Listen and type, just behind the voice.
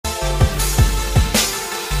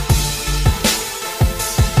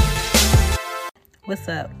What's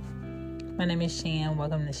up? My name is Shan.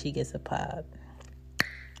 Welcome to She Gets a Pod.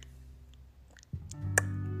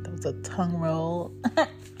 That was a tongue roll.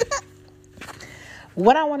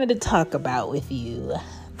 What I wanted to talk about with you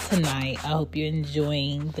tonight, I hope you're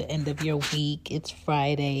enjoying the end of your week. It's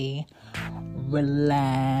Friday.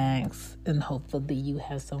 Relax. And hopefully you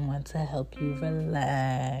have someone to help you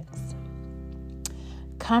relax.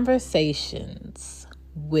 Conversations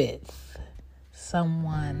with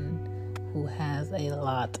someone who has a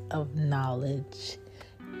lot of knowledge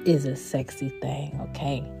is a sexy thing,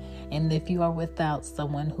 okay? And if you are without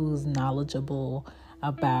someone who's knowledgeable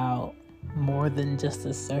about more than just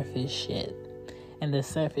the surface shit, and the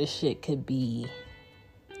surface shit could be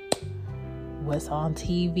what's on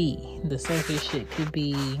TV. The surface shit could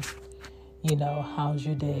be, how's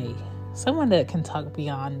your day? Someone that can talk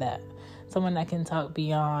beyond that. Someone that can talk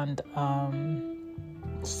beyond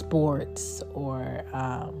sports or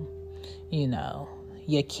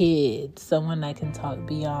your kids. Someone that can talk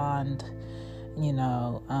beyond, when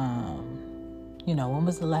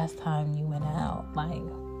was the last time you went out? Like,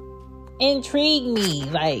 intrigue me.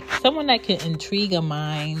 Like, someone that can intrigue a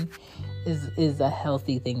mind is a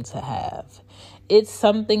healthy thing to have. It's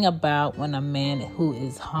something about when a man who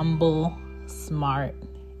is humble, smart,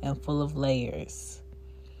 and full of layers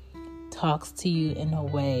talks to you in a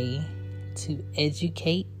way to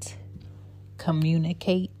educate,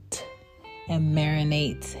 communicate, and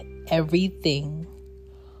marinate everything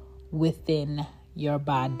within your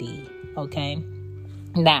body, okay?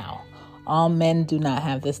 Now, all men do not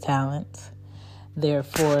have this talent.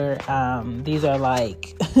 Therefore, these are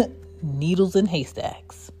like needles in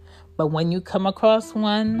haystacks. But when you come across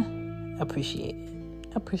one, appreciate it.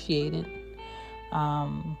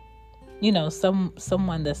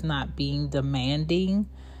 Someone that's not being demanding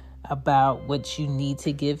about what you need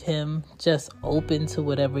to give him, just open to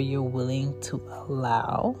whatever you're willing to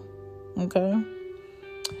allow. Okay?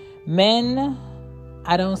 Men,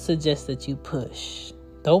 I don't suggest that you push.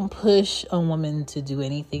 Don't push a woman to do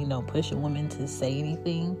anything. Don't push a woman to say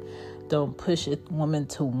anything. Don't push a woman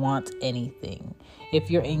to want anything.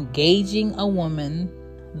 If you're engaging a woman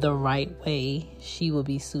the right way, she will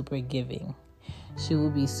be super giving. She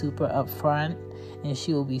will be super upfront, and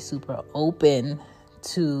she will be super open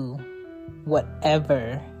to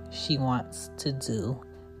whatever she wants to do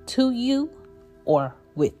to you or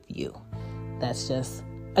with you. That's just,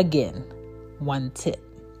 again, one tip.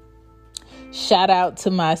 Shout out to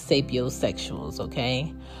my sapiosexuals,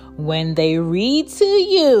 okay? When they read to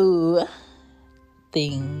you,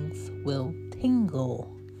 things will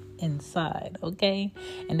tingle inside, okay?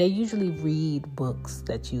 And they usually read books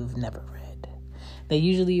that you've never read. They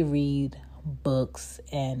usually read books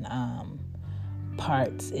and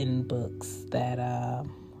parts in books that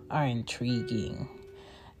are intriguing,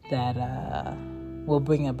 that will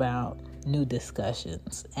bring about new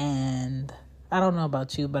discussions. And I don't know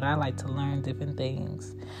about you, but I like to learn different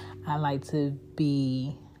things. I like to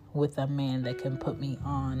be with a man that can put me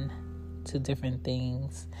on to different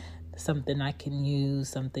things, something I can use,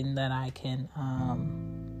 something that I can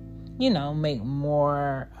make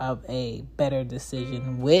more of a better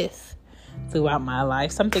decision with throughout my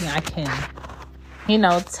life, something I can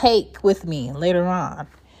take with me later on.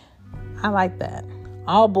 I like that.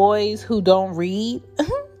 All boys who don't read,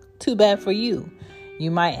 too bad for you. You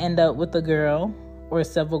might end up with a girl or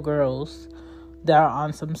several girls that are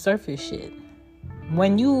on some surface shit.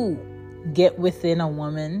 When you get within a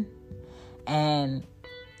woman and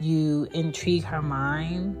you intrigue her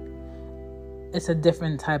mind, it's a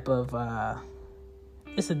different type of I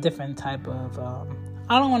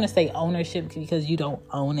don't want to say ownership, because you don't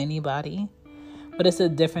own anybody, but it's a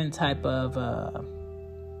different type of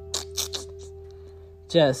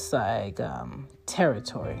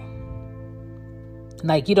territory.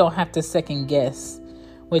 Like, you don't have to second guess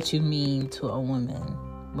what you mean to a woman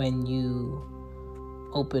when you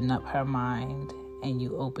open up her mind and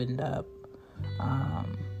you opened up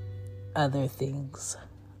other things.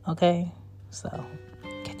 Okay? So,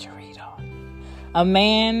 get your read on. A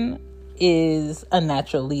man is a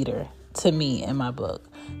natural leader to me in my book.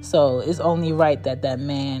 So, it's only right that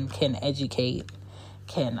man can educate,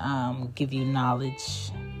 can give you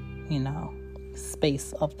knowledge,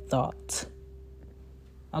 space of thought.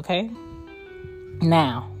 Okay?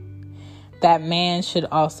 Now, that man should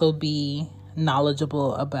also be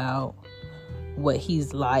knowledgeable about what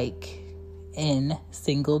he's like in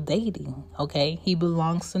single dating. Okay? He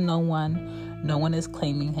belongs to no one. No one is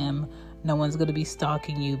claiming him. No one's going to be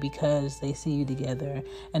stalking you because they see you together.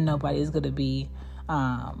 And nobody's going to be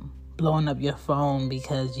blowing up your phone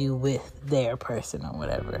because you with their person or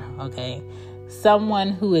whatever. Okay?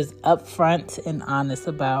 Someone who is upfront and honest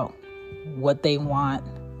about what they want.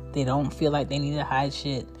 They don't feel like they need to hide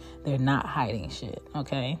shit. They're not hiding shit,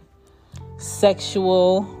 okay?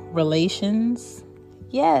 Sexual relations.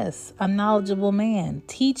 Yes, a knowledgeable man.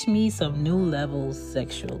 Teach me some new levels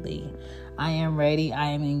sexually. I am ready. I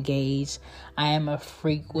am engaged. I am a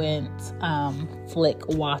frequent flick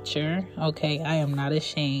watcher, okay? I am not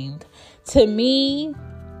ashamed. To me,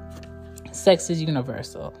 sex is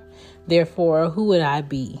universal. Therefore, who would I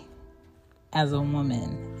be as a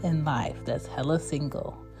woman in life that's hella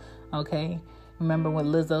single? Okay? Remember when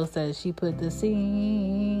Lizzo said she put the C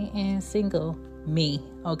in single? Me,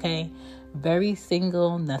 okay? Very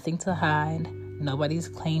single, nothing to hide. Nobody's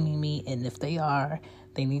claiming me. And if they are,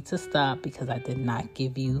 they need to stop because I did not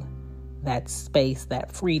give you that space,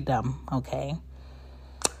 that freedom, okay?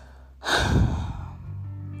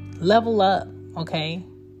 Level up, okay?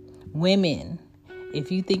 Women, if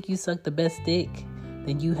you think you suck the best dick,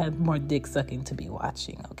 then you have more dick sucking to be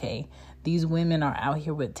watching, okay? These women are out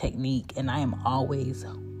here with technique, and I am always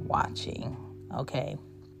watching, okay?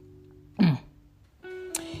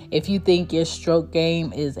 If you think your stroke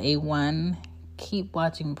game is A1, keep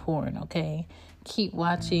watching porn, okay? Keep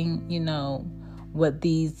watching, what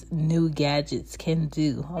these new gadgets can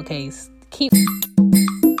do, okay? Keep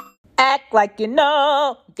act like you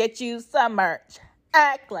know, get you some merch.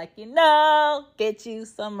 Act like you know, get you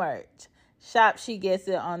some merch. Shop She Gets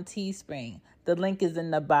It on Teespring. The link is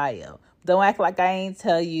in the bio. Don't act like I ain't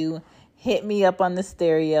tell you. Hit me up on the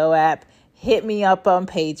Stereo app. Hit me up on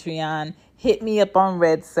Patreon. Hit me up on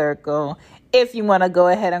Red Circle. If you want to go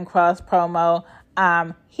ahead and cross promo,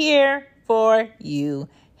 I'm here for you.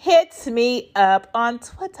 Hit me up on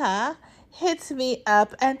Twitter. Hit me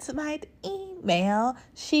up at my email,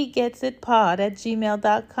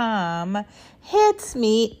 shegetsitpod@gmail.com. Hit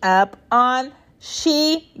me up on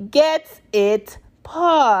She Gets It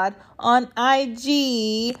Pod on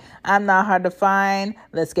IG. I'm not hard to find.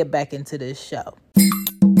 Let's get back into this show.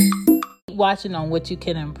 Keep watching on what you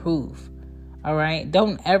can improve. All right?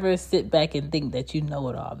 Don't ever sit back and think that you know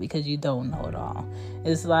it all, because you don't know it all.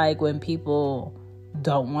 It's like when people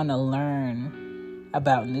don't want to learn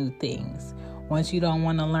about new things. Once you don't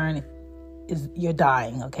want to learn, you're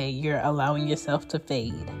dying, okay? You're allowing yourself to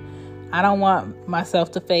fade. I don't want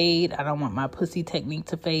myself to fade. I don't want my pussy technique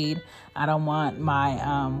to fade. I don't want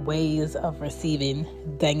my ways of receiving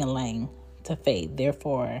dang-a-lang to fade.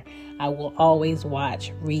 Therefore, I will always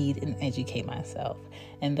watch, read, and educate myself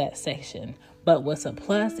in that section. But what's a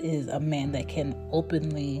plus is a man that can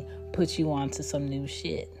openly put you on to some new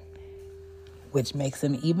shit, which makes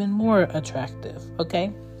him even more attractive,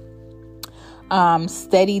 okay?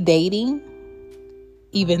 Steady dating,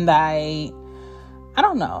 even though I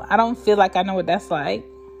don't know. I don't feel like I know what that's like,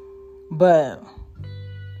 but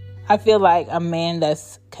I feel like a man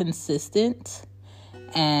that's consistent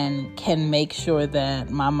and can make sure that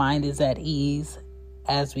my mind is at ease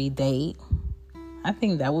as we date, I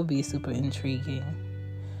think that would be super intriguing.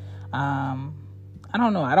 I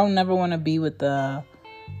don't know. I don't never want to be with the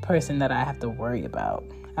person that I have to worry about.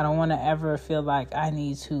 I don't want to ever feel like I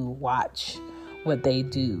need to watch what they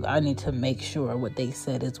do. I need to make sure what they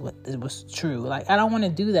said is what it was true. Like, I don't want to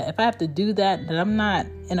do that. If I have to do that, then I'm not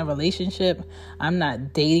in a relationship. I'm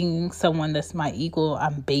not dating someone that's my equal.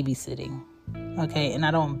 I'm babysitting. Okay? And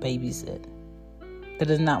I don't babysit. That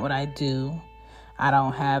is not what I do. I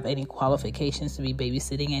don't have any qualifications to be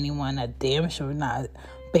babysitting anyone. I'm damn sure not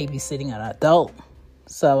babysitting an adult.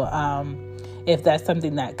 So, if that's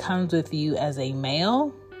something that comes with you as a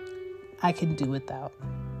male, I can do without.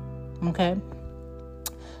 Okay?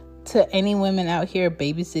 To any women out here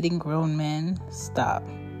babysitting grown men, stop.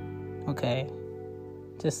 Okay?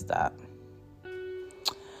 Just stop.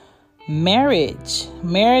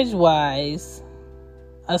 Marriage-wise,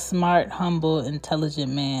 a smart, humble,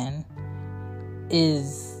 intelligent man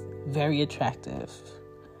is very attractive.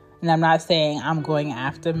 And I'm not saying I'm going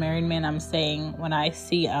after married men. I'm saying when I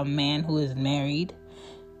see a man who is married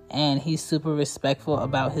and he's super respectful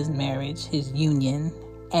about his marriage, his union,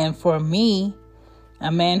 and for me,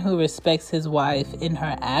 a man who respects his wife in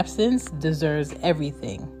her absence deserves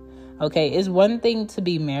everything. Okay, it's one thing to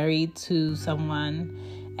be married to someone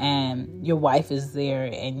and your wife is there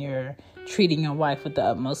and you're treating your wife with the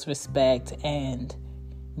utmost respect and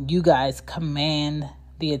you guys command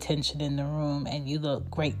the attention in the room and you look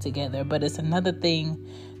great together. But it's another thing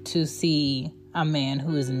to see a man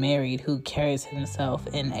who is married, who carries himself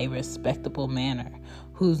in a respectable manner,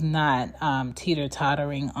 who's not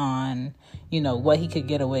teeter-tottering on, what he could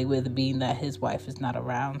get away with, being that his wife is not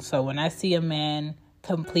around. So when I see a man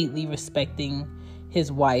completely respecting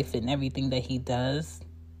his wife and everything that he does,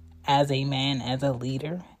 as a man, as a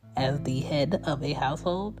leader, as the head of a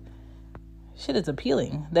household, shit is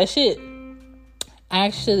appealing. That shit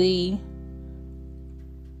actually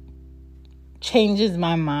changes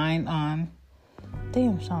my mind on,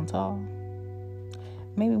 damn, Chantal,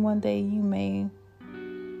 maybe one day you may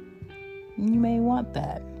want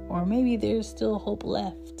that, or maybe there's still hope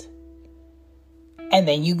left. And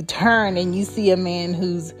then you turn and you see a man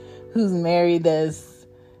who's married that's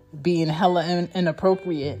being hella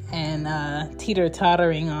inappropriate and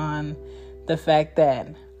teeter-tottering on the fact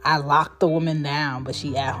that I locked the woman down, but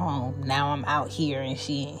she at home. Now I'm out here and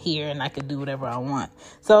she ain't here and I can do whatever I want.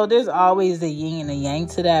 So there's always a yin and a yang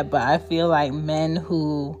to that. But I feel like men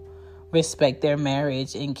who respect their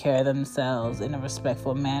marriage and carry themselves in a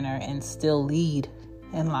respectful manner and still lead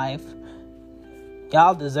in life,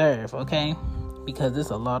 y'all deserve, okay? Because there's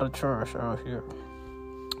a lot of trash out here.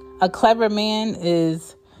 A clever man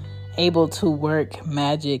is able to work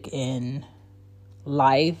magic in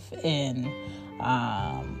life and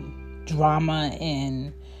drama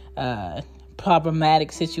and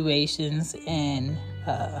problematic situations and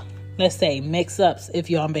let's say mix-ups if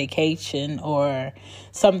you're on vacation or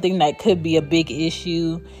something that could be a big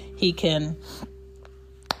issue. He can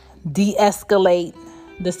de-escalate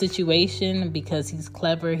the situation because he's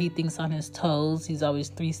clever. He thinks on his toes. He's always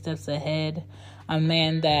 3 steps ahead. A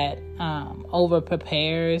man that over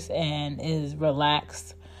prepares and is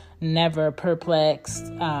relaxed, never perplexed,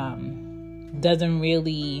 doesn't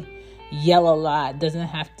really yell a lot, doesn't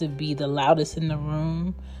have to be the loudest in the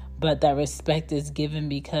room, but that respect is given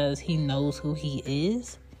because he knows who he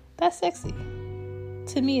is. That's sexy.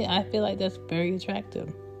 To me, I feel like that's very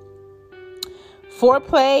attractive.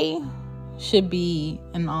 Foreplay should be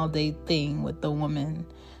an all-day thing with the woman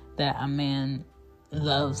that a man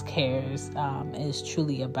loves, cares, is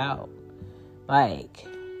truly about. Like,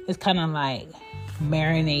 it's kind of like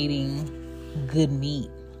marinating good meat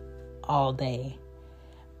all day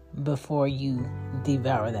before you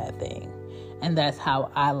devour that thing. And that's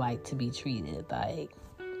how I like to be treated. Like,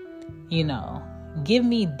 you know, give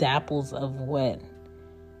me dapples of what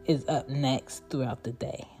is up next throughout the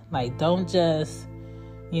day. Like, don't just,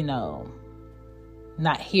 you know,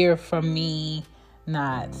 not hear from me,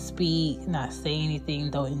 not speak, not say anything.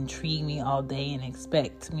 Don't intrigue me all day and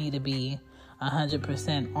expect me to be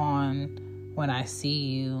 100% on when I see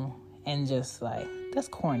you. And just like, that's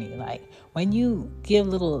corny. Like, when you give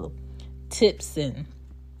little tips and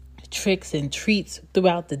tricks and treats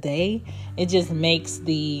throughout the day, it just makes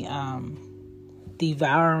the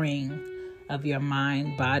devouring of your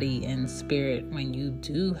mind, body, and spirit when you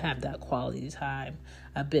do have that quality time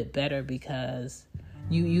a bit better, because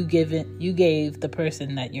you gave the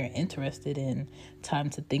person that you're interested in time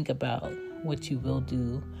to think about what you will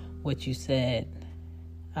do, what you said.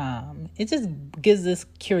 It just gives this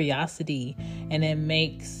curiosity, and it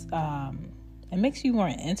makes you more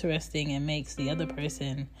interesting, and makes the other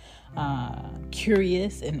person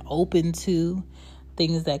curious and open to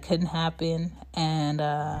things that couldn't happen. And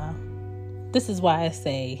this is why I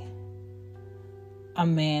say a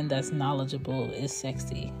man that's knowledgeable is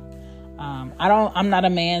sexy. I'm not a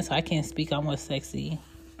man, so I can't speak on what's sexy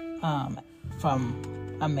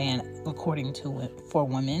from a man according to for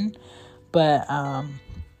women. But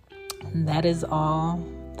that is all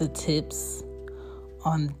the tips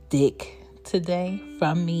on dick today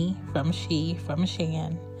from me, from she, from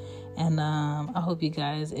Shan. And I hope you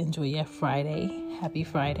guys enjoy your Friday. Happy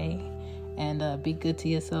Friday. And be good to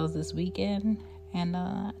yourselves this weekend. And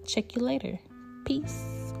check you later.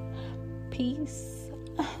 Peace. Peace.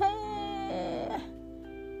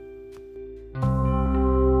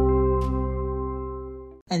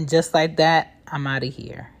 And just like that, I'm out of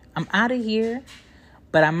here. I'm out of here,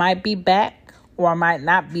 but I might be back or I might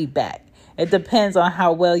not be back. It depends on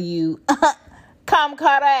how well you come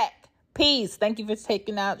correct. Peace. Thank you for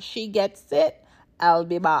taking out She Gets It. I'll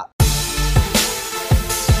be back.